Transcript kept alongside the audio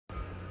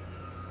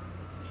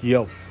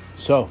Yo,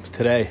 so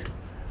today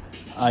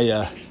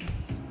I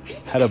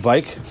had a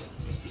bike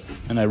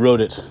and I rode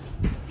it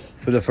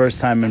for the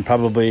first time in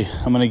probably,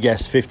 I'm going to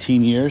guess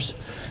 15 years.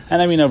 And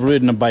I mean, I've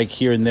ridden a bike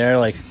here and there,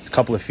 like a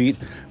couple of feet,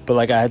 but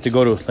like I had to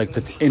go to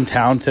like in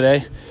town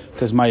today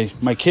because my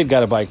kid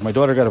got a bike, my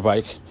daughter got a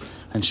bike,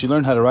 and she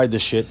learned how to ride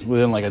this shit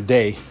within like a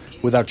day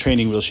without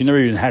training wheels. She never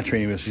even had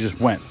training wheels, she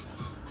just went.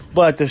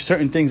 But there's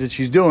certain things that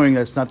she's doing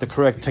that's not the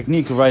correct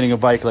technique of riding a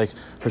bike, like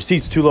her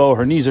seat's too low,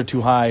 her knees are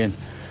too high, and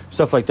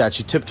stuff like that.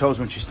 She tiptoes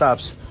when she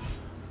stops.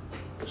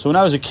 So when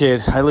I was a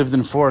kid, I lived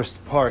in Forest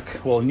Park,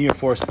 well, near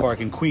Forest Park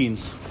in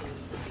Queens,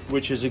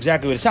 which is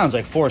exactly what it sounds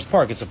like, Forest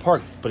Park. It's a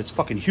park, but it's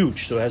fucking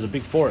huge, so it has a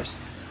big forest.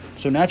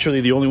 So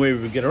naturally, the only way we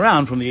would get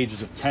around from the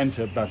ages of 10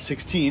 to about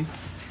 16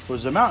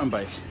 was a mountain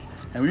bike.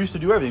 And we used to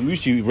do everything. We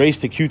used to race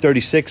the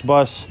Q36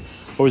 bus,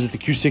 or was it the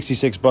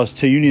Q66 bus,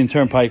 to Union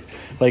Turnpike.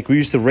 Like, we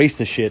used to race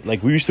the shit.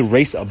 Like, we used to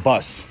race a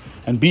bus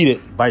and beat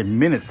it by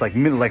minutes, like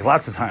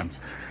lots of times.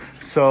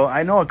 So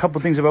I know a couple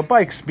things about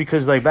bikes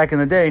because, like, back in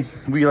the day,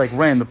 we, like,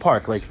 ran the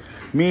park. Like,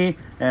 me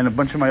and a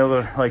bunch of my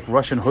other, like,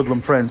 Russian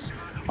hoodlum friends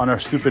on our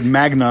stupid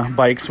Magna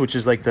bikes, which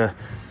is, like, the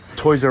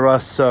Toys R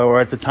Us,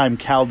 or at the time,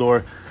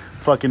 Caldor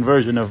fucking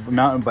version of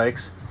mountain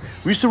bikes.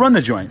 We used to run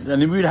the joint.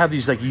 And then we would have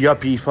these, like,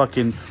 yuppie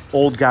fucking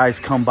old guys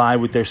come by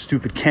with their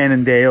stupid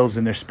Cannondales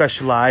and their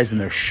Specialized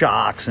and their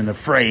shocks and their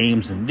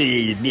frames and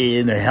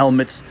their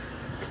helmets.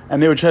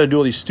 And they would try to do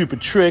all these stupid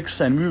tricks.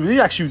 And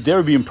they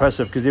would be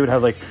impressive because they would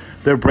have, like,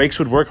 their brakes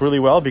would work really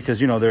well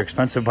because, you know, they're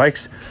expensive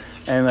bikes.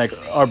 And, like,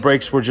 our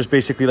brakes were just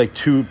basically, like,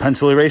 two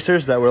pencil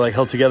erasers that were, like,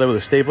 held together with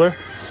a stapler.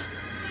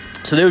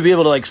 So they would be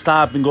able to, like,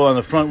 stop and go on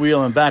the front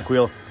wheel and back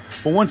wheel.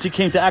 But once it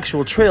came to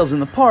actual trails in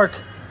the park,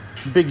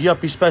 big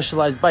yuppie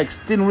Specialized bikes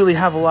didn't really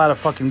have a lot of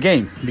fucking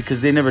game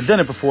because they never done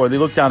it before. They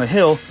looked down a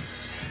hill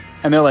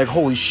and they're like,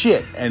 holy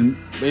shit. And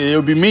it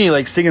would be me,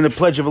 like, singing the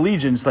Pledge of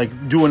Allegiance,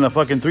 like, doing a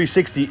fucking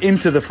 360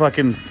 into the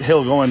fucking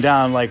hill going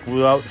down, like,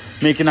 without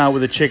making out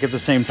with a chick at the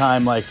same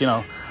time, like, you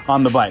know,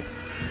 on the bike.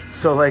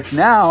 So, like,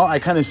 now I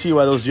kind of see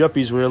why those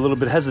yuppies were a little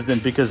bit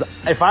hesitant, because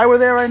if I were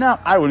there right now,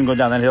 I wouldn't go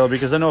down that hill,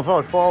 because I know if I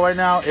would fall right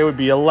now, it would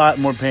be a lot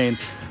more pain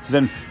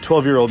than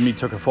 12-year-old me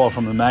took a fall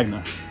from the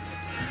Magna.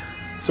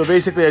 So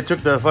basically, I took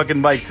the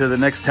fucking bike to the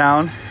next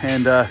town,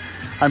 and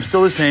I'm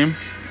still the same,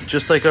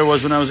 just like I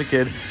was when I was a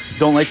kid.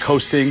 Don't like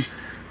coasting,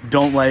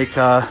 don't like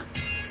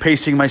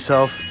pacing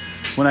myself.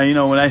 When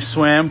I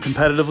swam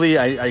competitively,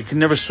 I can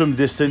never swim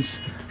distance.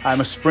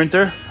 I'm a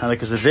sprinter. I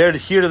like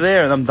here to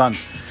there, and I'm done.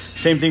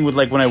 Same thing with,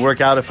 like, when I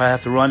work out. If I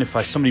have to run, if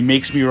somebody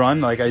makes me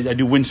run, like, I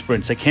do wind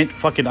sprints. I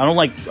don't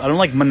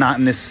like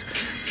monotonous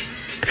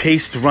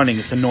paced running.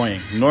 It's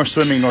annoying. Nor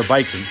swimming, nor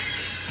biking.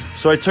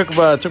 So I took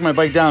my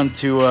bike down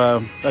to,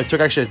 I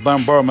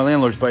borrowed my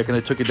landlord's bike, and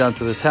I took it down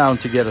to the town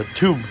to get a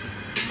tube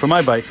for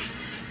my bike.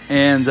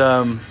 And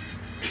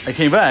I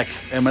came back,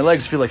 and my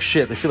legs feel like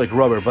shit. They feel like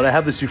rubber. But I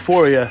have this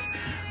euphoria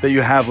that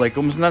you have, like,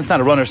 almost, it's not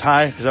a runner's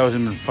high, because I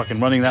wasn't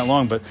fucking running that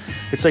long, but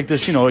it's like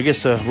this, I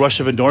guess a rush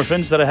of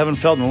endorphins that I haven't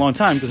felt in a long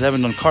time, because I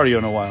haven't done cardio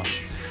in a while.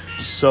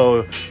 So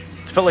it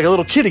felt like a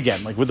little kid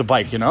again, like, with the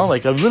bike,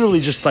 Like, I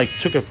literally just, like,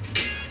 took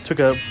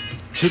a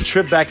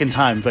trip back in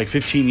time, like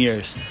 15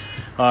 years.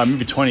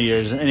 Maybe 20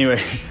 years.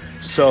 Anyway,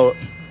 so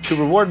to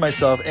reward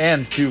myself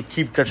and to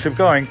keep that trip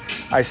going,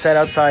 I sat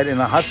outside in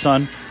the hot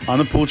sun on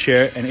the pool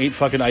chair and ate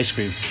fucking ice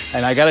cream.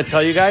 And I gotta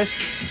tell you guys,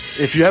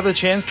 if you have the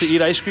chance to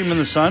eat ice cream in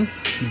the sun,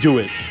 do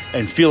it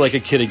and feel like a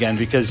kid again,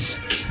 because,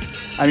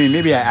 I mean,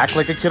 maybe I act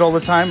like a kid all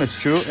the time. It's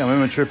true. I'm a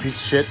mature piece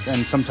of shit,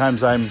 and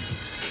sometimes I'm,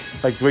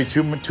 like, way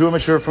too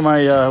immature for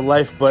my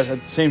life, but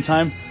at the same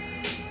time,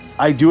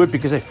 I do it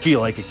because I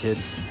feel like a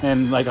kid.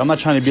 And, like, I'm not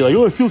trying to be like,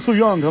 oh, I feel so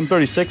young. I'm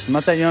 36. I'm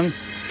not that young.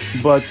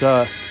 But,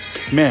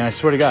 man, I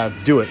swear to God,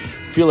 do it.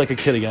 Feel like a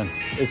kid again.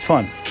 It's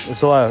fun.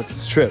 It's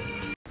a trip.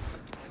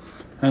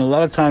 And a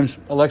lot of times,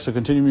 Alexa,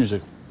 continue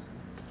music.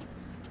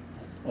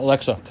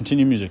 Alexa,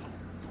 continue music.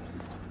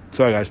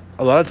 Sorry, guys.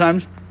 A lot of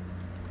times,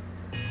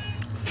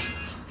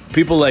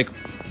 people, like,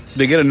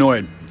 they get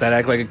annoyed that I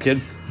act like a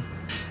kid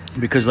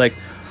because, like,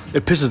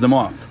 it pisses them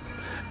off.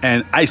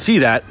 And I see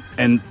that,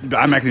 and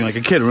I'm acting like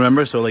a kid,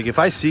 remember? So, like, if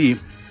I see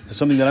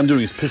something that I'm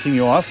doing is pissing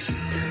you off,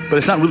 but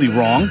it's not really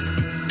wrong,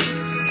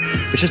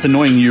 it's just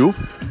annoying you,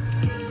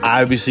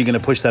 I'm obviously going to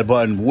push that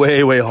button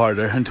way, way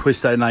harder and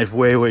twist that knife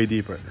way, way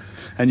deeper.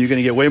 And you're going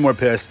to get way more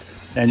pissed,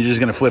 and you're just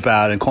going to flip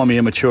out and call me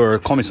immature,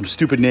 call me some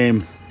stupid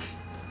name,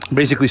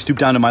 basically stoop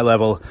down to my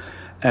level,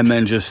 and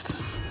then just,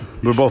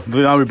 we both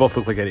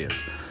look like idiots.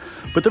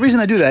 But the reason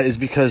I do that is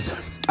because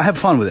I have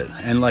fun with it.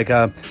 And, like,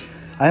 I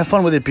have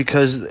fun with it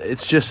because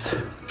it's just,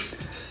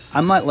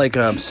 I'm not like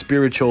a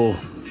spiritual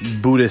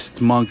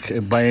Buddhist monk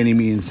by any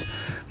means,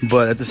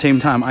 but at the same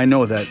time, I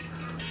know that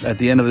at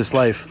the end of this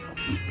life,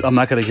 I'm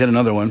not going to get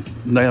another one.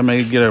 I'm not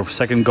going to get a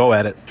second go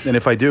at it. And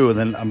if I do,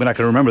 then I'm not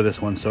going to remember this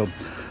one. So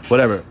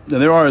whatever.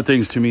 And there are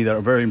things to me that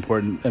are very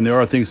important. And there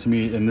are things to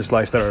me in this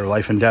life that are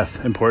life and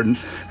death important.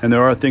 And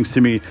there are things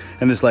to me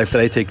in this life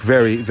that I take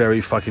very,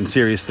 very fucking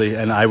seriously.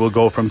 And I will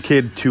go from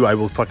kid to I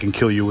will fucking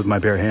kill you with my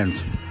bare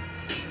hands.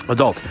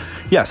 Adult.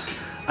 Yes,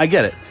 I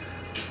get it.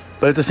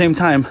 But at the same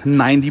time,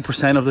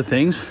 90% of the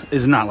things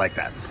is not like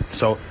that.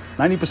 So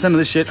 90% of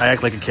the shit, I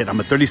act like a kid. I'm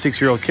a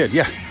 36-year-old kid.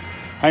 Yeah,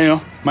 I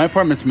know. My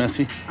apartment's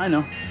messy. I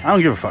know. I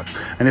don't give a fuck.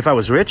 And if I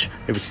was rich,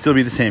 it would still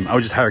be the same. I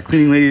would just hire a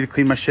cleaning lady to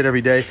clean my shit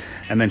every day.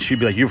 And then she'd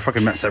be like, you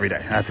fucking mess every day.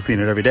 I have to clean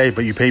it every day,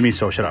 but you pay me,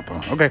 so shut up. I'm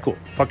like, okay, cool.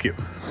 Fuck you.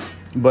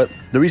 But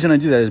the reason I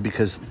do that is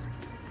because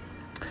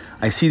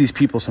I see these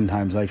people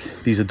sometimes, like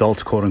these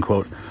adults, quote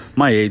unquote,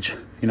 my age,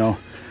 you know,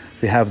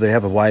 they have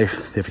a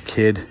wife, they have a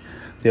kid,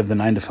 they have the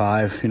 9 to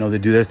 5, you know, they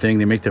do their thing,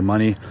 they make their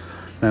money.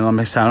 And I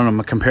don't know,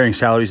 I'm comparing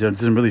salaries. It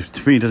doesn't really,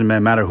 to me, it doesn't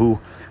matter who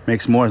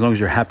makes more as long as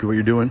you're happy what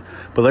you're doing.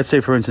 But let's say,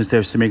 for instance,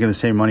 they're making the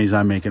same money as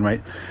I'm making,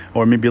 right?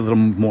 Or maybe a little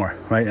more,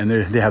 right? And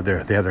they have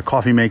their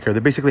coffee maker. They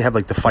basically have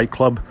like the Fight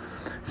Club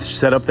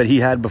setup that he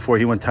had before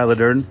he went Tyler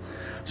Durden.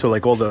 So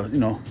like all the, you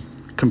know,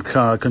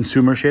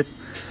 consumer shit.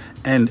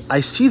 And I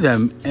see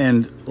them,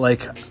 and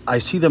like I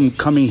see them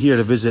coming here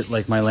to visit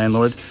like my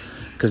landlord,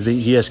 because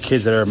he has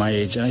kids that are my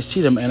age, and I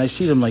see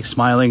them like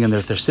smiling, and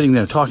they're sitting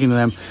there talking to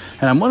them,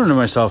 and I'm wondering to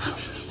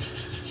myself,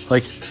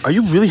 like, are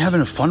you really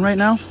having fun right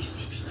now?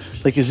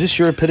 Like, is this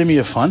your epitome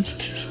of fun?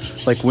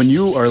 Like, when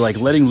you are like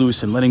letting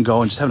loose and letting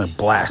go and just having a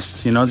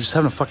blast, you know, just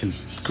having a fucking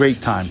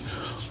great time.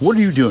 What are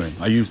you doing?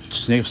 Are you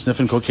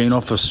sniffing cocaine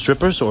off of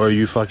strippers, or are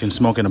you fucking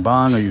smoking a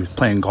bong? Are you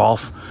playing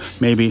golf?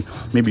 Maybe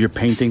you're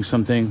painting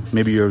something.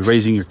 Maybe you're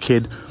raising your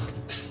kid,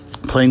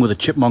 playing with a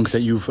chipmunk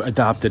that you've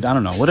adopted. I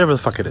don't know, whatever the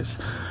fuck it is.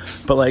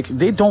 But like,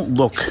 they don't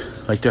look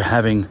like they're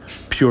having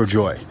pure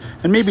joy.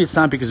 And maybe it's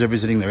not because they're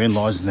visiting their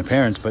in-laws and their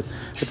parents, but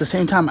at the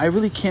same time, I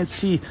really can't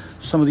see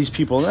some of these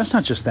people. That's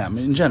not just them,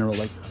 in general.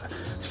 Like,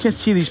 I can't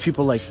see these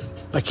people. Like,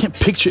 if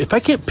I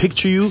can't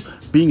picture you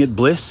being at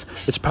bliss,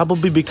 it's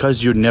probably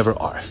because you never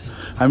are.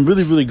 I'm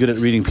really, really good at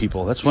reading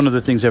people. That's one of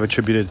the things I've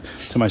attributed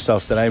to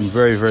myself, that I am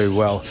very, very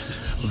well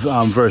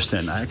versed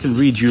in. I can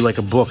read you like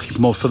a book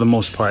for the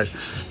most part,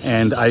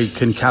 and I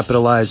can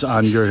capitalize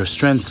on your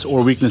strengths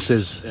or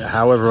weaknesses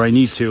however I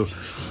need to,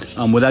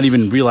 without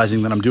even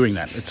realizing that I'm doing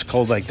that. It's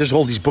called, like, there's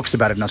all these books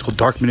about it now. It's called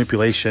Dark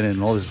Manipulation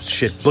and all this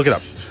shit. Look it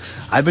up.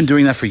 I've been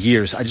doing that for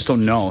years. I just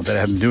don't know that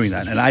I've been doing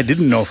that. And I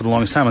didn't know for the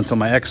longest time until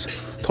my ex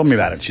told me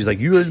about it. She's like,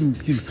 you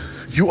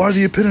are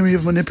the epitome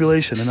of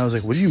manipulation. And I was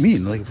like, what do you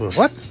mean? Like,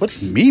 what?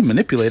 What, me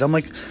manipulate? I'm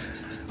like,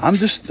 I'm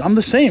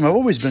the same. I've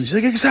always been. She's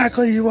like,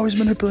 exactly. You've always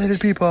manipulated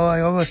people.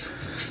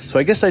 So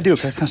I guess I do. I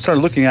kind of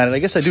started looking at it. I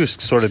guess I do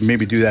sort of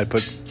maybe do that,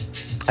 but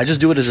I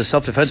just do it as a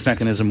self-defense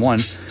mechanism, one,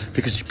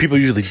 because people are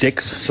usually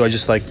dicks. So I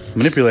just like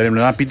manipulate them to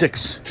not be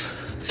dicks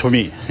to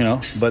me, you know?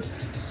 But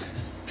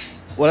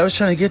what I was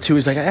trying to get to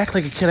is, like, I act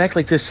like a kid, I act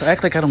like this, I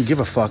act like I don't give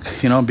a fuck,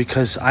 you know,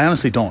 because I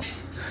honestly don't.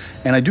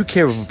 And I do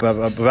care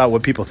about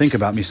what people think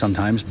about me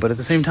sometimes, but at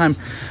the same time,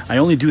 I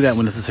only do that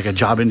when it's like a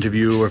job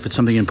interview, or if it's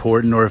something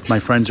important, or if my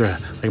friends are,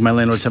 like, my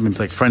landlord's having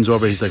like friends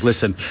over, he's like,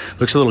 listen,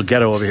 looks a little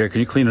ghetto over here,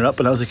 can you clean it up?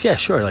 And I was like, yeah,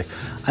 sure. Like,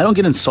 I don't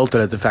get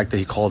insulted at the fact that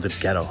he called it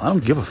ghetto. I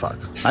don't give a fuck.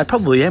 I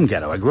probably am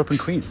ghetto. I grew up in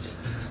Queens.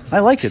 I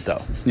like it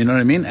though, you know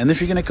what I mean? And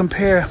if you're gonna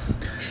compare,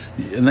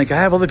 and like, I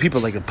have other people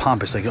like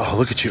pompous, like, oh,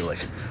 look at you, like,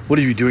 what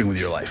are you doing with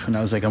your life? And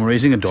I was like, I'm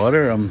raising a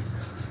daughter, I'm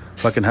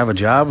fucking have a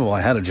job. Well, I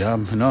had a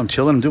job, you know, I'm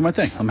chilling, I'm doing my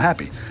thing, I'm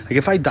happy. Like,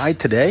 if I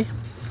died today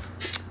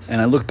and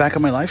I look back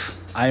at my life,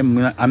 I'm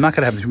not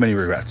gonna have too many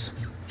regrets.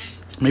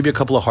 Maybe a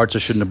couple of hearts I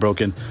shouldn't have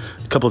broken,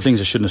 a couple of things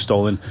I shouldn't have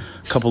stolen,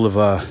 a couple of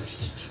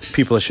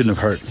people I shouldn't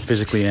have hurt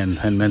physically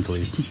and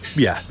mentally.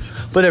 Yeah,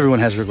 but everyone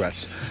has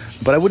regrets.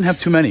 But I wouldn't have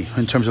too many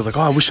in terms of like,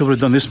 oh, I wish I would have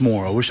done this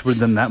more. I wish I would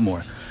have done that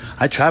more.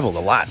 I traveled a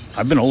lot.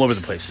 I've been all over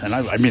the place. And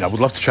I mean, I would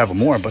love to travel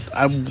more, but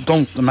I'm not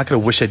going to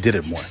wish I did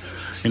it more.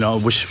 You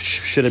know,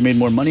 should I made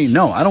more money?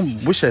 No, I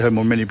don't wish I had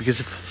more money, because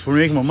if we were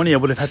making more money, I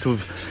would have had to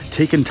have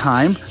taken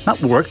time,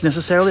 not worked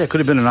necessarily. I could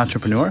have been an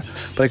entrepreneur,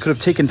 but I could have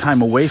taken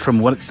time away from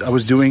what I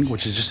was doing,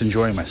 which is just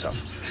enjoying myself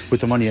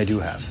with the money I do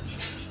have.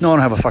 No, I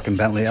don't have a fucking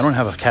Bentley. I don't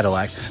have a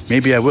Cadillac.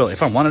 Maybe I will.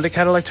 If I wanted a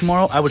Cadillac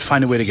tomorrow, I would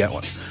find a way to get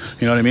one.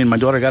 You know what I mean? My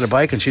daughter got a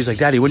bike, and she's like,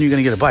 Daddy, when are you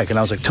going to get a bike? And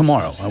I was like,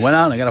 tomorrow. I went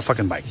out and I got a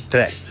fucking bike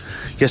today.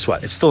 Guess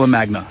what? It's still a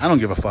Magna. I don't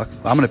give a fuck.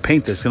 I'm going to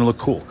paint this. It's going to look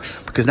cool,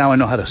 because now I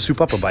know how to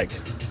soup up a bike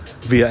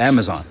via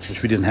Amazon,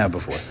 which we didn't have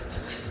before.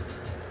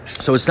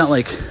 So it's not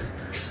like,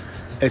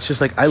 it's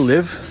just like I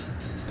live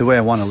the way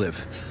I want to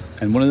live.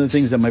 And one of the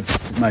things that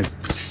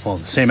the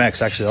same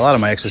ex, actually, a lot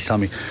of my exes tell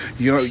me,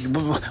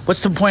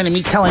 what's the point of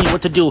me telling you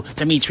what to do,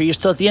 Dimitri? You're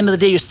still, at the end of the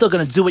day, you're still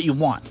going to do what you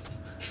want.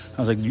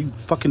 I was like, you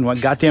fucking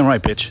goddamn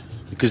right, bitch.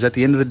 Because at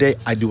the end of the day,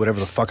 I do whatever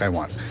the fuck I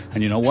want.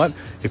 And you know what?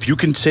 If you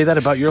can say that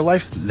about your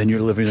life, then you're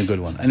living a good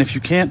one. And if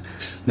you can't,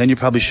 then you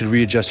probably should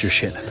readjust your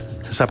shit.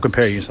 Stop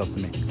comparing yourself to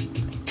me.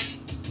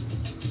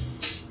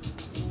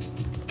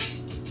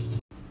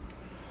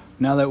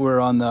 Now that we're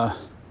on the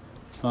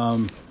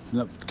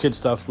kid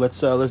stuff,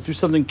 let's do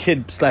something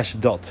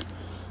kid/adult.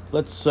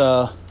 Let's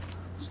talk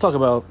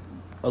about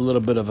a little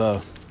bit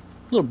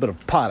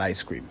of pot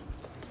ice cream.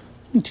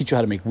 Let me teach you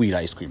how to make weed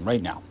ice cream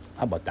right now.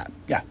 How about that?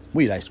 Yeah,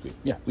 weed ice cream.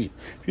 Yeah, weed.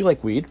 If you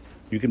like weed,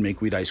 you can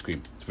make weed ice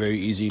cream. It's very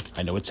easy.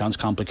 I know it sounds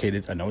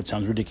complicated. I know it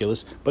sounds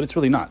ridiculous, but it's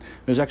really not.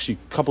 There's actually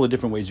a couple of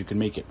different ways you can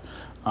make it.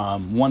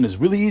 One is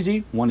really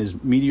easy, one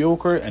is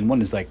mediocre, and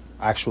one is like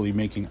actually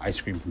making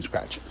ice cream from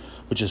scratch,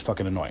 which is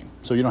fucking annoying.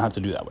 So you don't have to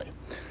do that way.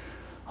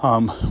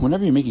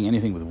 Whenever you're making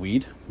anything with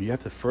weed, you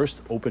have to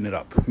first open it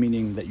up,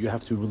 meaning that you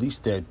have to release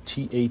the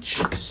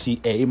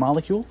THCA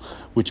molecule,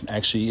 which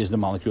actually is the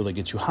molecule that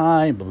gets you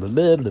high, blah, blah,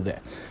 blah, blah, blah.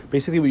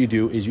 Basically what you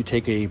do is you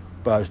take a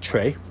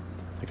tray,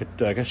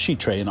 like a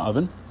sheet tray in an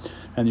oven,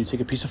 and you take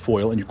a piece of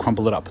foil and you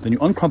crumple it up. Then you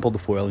uncrumple the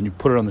foil and you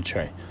put it on the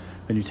tray.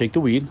 Then you take the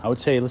weed, I would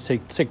say, let's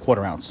say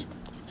quarter ounce.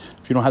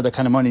 If you don't have that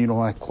kind of money, you don't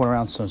like quarter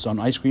ounce on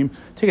ice cream,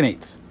 take an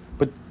eighth.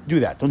 But do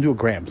that. Don't do a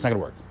gram. It's not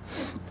going to work.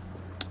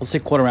 Let's say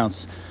quarter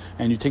ounce.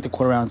 And you take the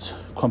quarter ounce,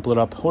 crumple it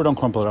up, or don't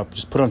crumple it up,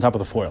 just put it on top of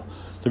the foil.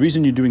 The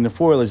reason you're doing the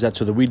foil is that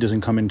so the weed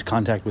doesn't come into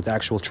contact with the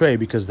actual tray,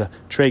 because the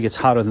tray gets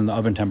hotter than the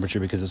oven temperature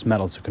because it's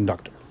metal, it's a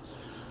conductor.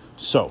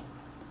 So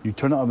you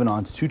turn the oven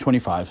on to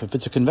 225. If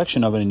it's a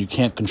convection oven and you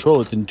can't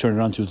control it, then you turn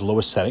it on to the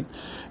lowest setting.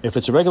 If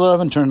it's a regular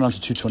oven, turn it on to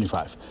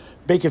 225.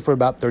 Bake it for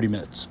about 30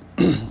 minutes.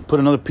 Put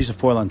another piece of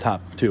foil on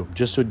top too,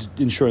 just to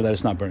ensure that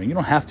it's not burning. You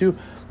don't have to,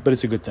 but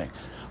it's a good thing.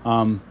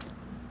 25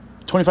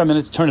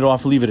 minutes, turn it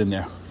off, leave it in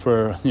there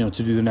for, to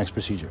do the next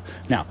procedure.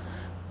 Now,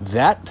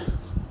 that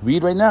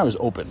weed right now is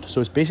open. So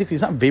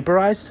it's not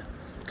vaporized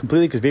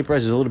completely, because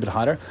vaporized is a little bit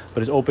hotter,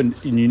 but it's open,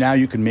 and now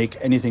you can make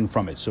anything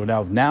from it. So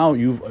now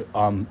you've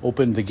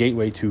opened the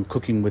gateway to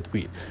cooking with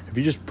weed. If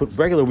you just put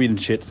regular weed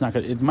and shit,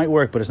 it might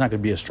work, but it's not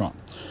going to be as strong.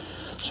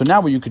 So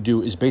now what you could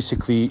do is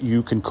basically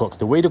you can cook.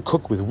 The way to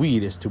cook with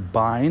weed is to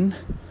bind,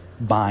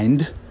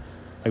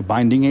 like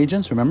binding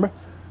agents, remember?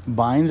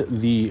 Bind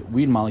the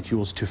weed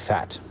molecules to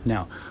fat.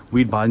 Now,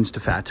 weed binds to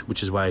fat,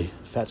 which is why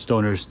fat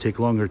stoners take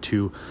longer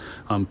to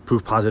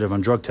prove positive on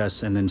drug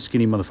tests, and then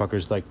skinny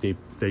motherfuckers, like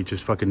they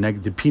just fucking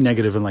P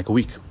negative in like a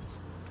week,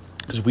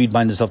 because weed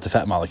binds itself to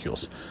fat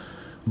molecules.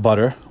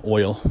 Butter,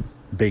 oil,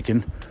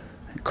 bacon,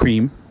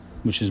 cream,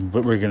 which is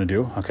what we're going to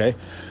do, okay?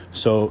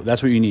 So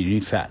that's what you need. You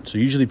need fat. So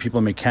usually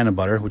people make can of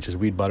butter, which is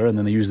weed butter, and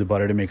then they use the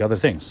butter to make other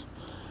things.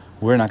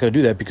 We're not going to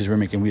do that because we're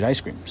making weed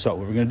ice cream. So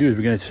what we're going to do is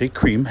we're going to take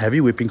cream,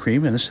 heavy whipping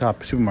cream in the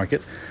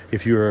supermarket.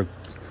 If you're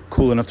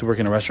cool enough to work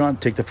in a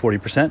restaurant, take the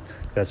 40%.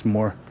 That's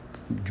more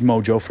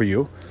mojo for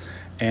you.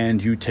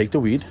 And you take the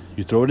weed,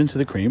 you throw it into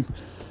the cream.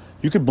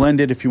 You could blend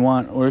it if you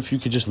want, or if you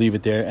could just leave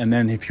it there. And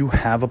then if you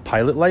have a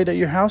pilot light at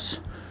your house,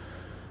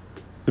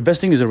 the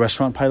best thing is a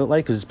restaurant pilot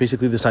light, because it's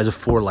basically the size of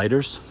 4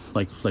 lighters,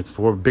 like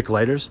 4 Bic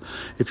lighters.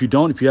 If you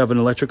have an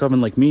electric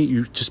oven like me,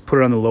 you just put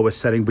it on the lowest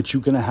setting, but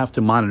you're going to have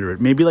to monitor it.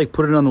 Maybe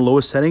put it on the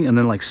lowest setting and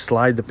then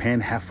slide the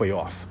pan halfway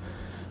off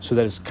so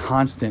that it's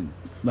constant,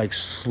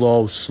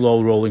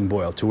 slow rolling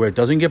boil, to where it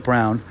doesn't get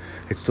brown,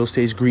 it still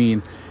stays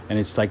green, and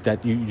it's like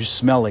that. You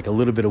smell like a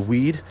little bit of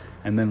weed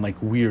and then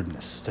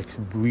weirdness. It's like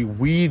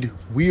weird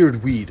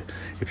weed.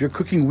 If you're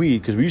cooking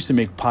weed, because we used to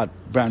make pot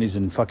brownies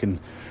in fucking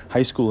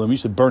high school, and we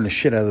used to burn the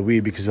shit out of the weed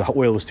because the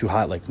oil was too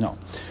hot. No,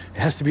 it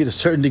has to be at a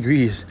certain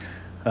degrees,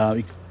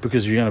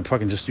 because you're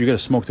gonna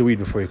smoke the weed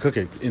before you cook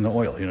it in the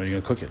oil. You're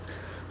gonna cook it.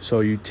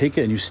 So you take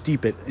it and you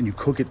steep it and you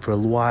cook it for a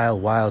while.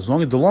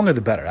 The longer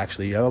the better.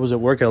 Actually, I was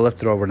at work and I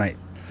left it overnight,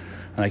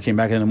 and I came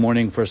back in the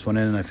morning, first one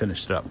in, and I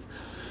finished it up.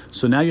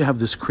 So now you have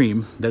this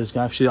cream that is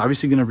actually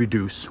obviously going to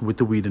reduce with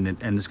the weed in it,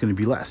 and it's going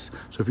to be less.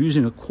 So if you're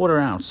using a quarter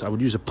ounce, I would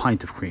use a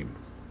pint of cream.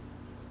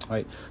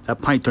 Right?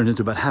 That pint turns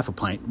into about half a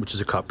pint, which is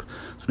a cup.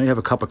 So now you have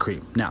a cup of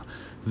cream. Now,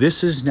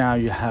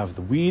 you have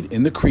the weed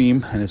in the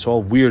cream, and it's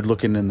all weird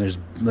looking, and it's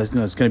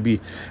going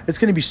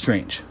to be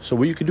strange. So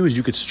what you could do is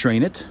you could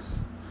strain it,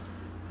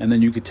 and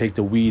then you could take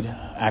the weed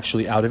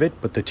actually out of it,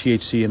 but the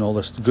THC and all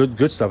this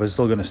good stuff is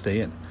still going to stay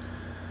in.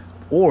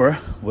 Or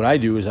what I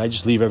do is I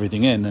just leave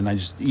everything in, and I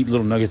just eat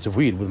little nuggets of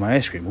weed with my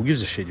ice cream. Who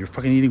gives a shit? You're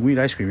fucking eating weed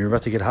ice cream. You're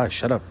about to get high.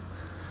 Shut up.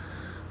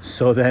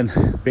 So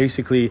then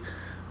basically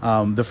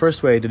the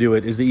first way to do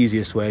it is the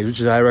easiest way,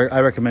 which is I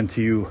recommend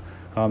to you.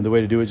 The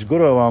way to do it is go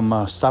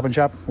to Stop and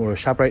Shop or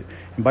ShopRite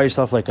and buy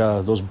yourself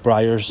those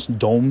Breyers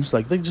domes.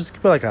 Just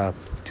put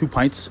 2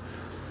 pints,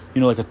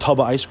 like a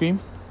tub of ice cream,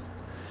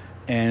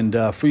 and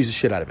freeze the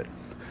shit out of it.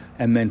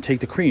 And then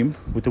take the cream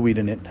with the weed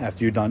in it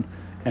after you're done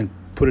and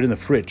put it in the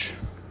fridge.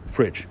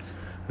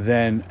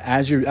 Then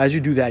as you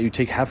do that, you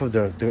take half of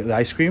the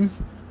ice cream,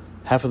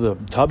 half of the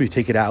tub, you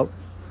take it out,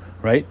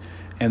 right?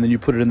 And then you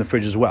put it in the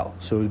fridge as well.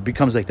 So it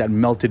becomes like that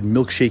melted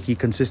milkshakey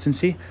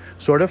consistency,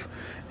 sort of.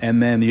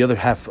 And then the other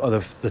half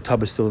of the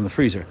tub is still in the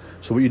freezer.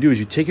 So what you do is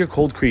you take your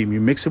cold cream, you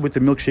mix it with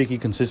the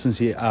milkshakey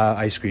consistency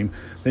ice cream,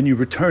 then you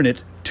return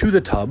it to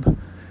the tub,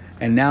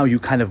 and now you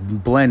kind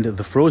of blend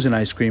the frozen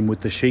ice cream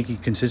with the shaky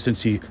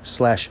consistency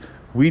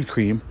 / weed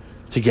cream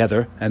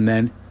together, and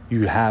then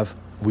you have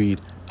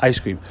weed ice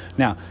cream.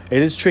 Now,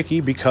 it is tricky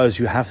because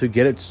you have to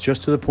get it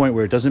just to the point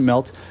where it doesn't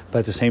melt, but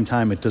at the same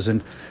time it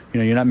doesn't,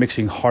 you're not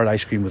mixing hard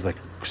ice cream with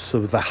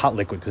with a hot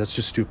liquid, because that's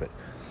just stupid.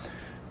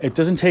 It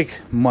doesn't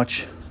take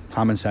much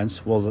common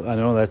sense. Well, I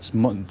know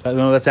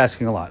that's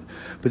asking a lot,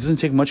 but it doesn't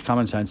take much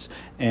common sense.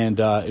 And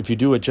if you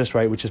do it just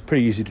right, which is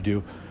pretty easy to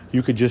do,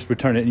 you could just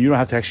return it, and you don't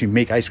have to actually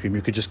make ice cream.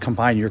 You could just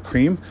combine your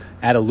cream,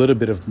 add a little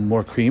bit of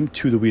more cream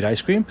to the wheat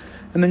ice cream,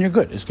 and then you're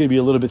good. It's going to be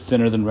a little bit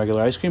thinner than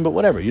regular ice cream, but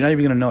whatever. You're not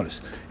even going to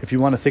notice. If you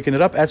want to thicken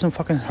it up, add some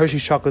fucking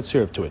Hershey's chocolate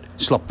syrup to it.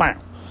 Slap, bam,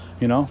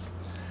 you know?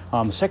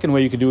 The second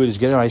way you could do it is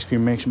get an ice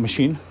cream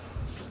machine,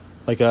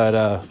 like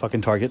at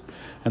fucking Target,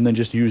 and then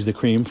just use the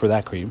cream for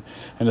that cream.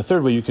 And the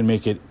third way you can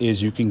make it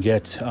is you can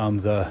get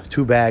the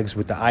 2 bags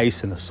with the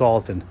ice and the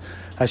salt, and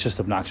that's just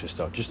obnoxious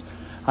though.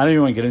 I don't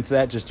even want to get into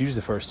that. Just use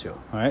the first 2, all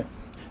right?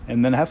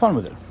 And then have fun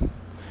with it.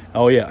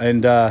 Oh yeah,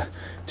 and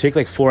take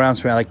like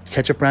 4-ounce like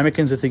ketchup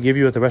ramekins that they give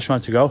you at the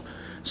restaurant to go.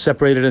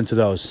 Separate it into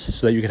those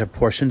so that you can have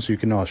portions so you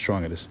can know how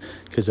strong it is.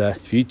 Because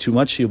if you eat too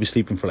much, you'll be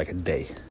sleeping for like a day.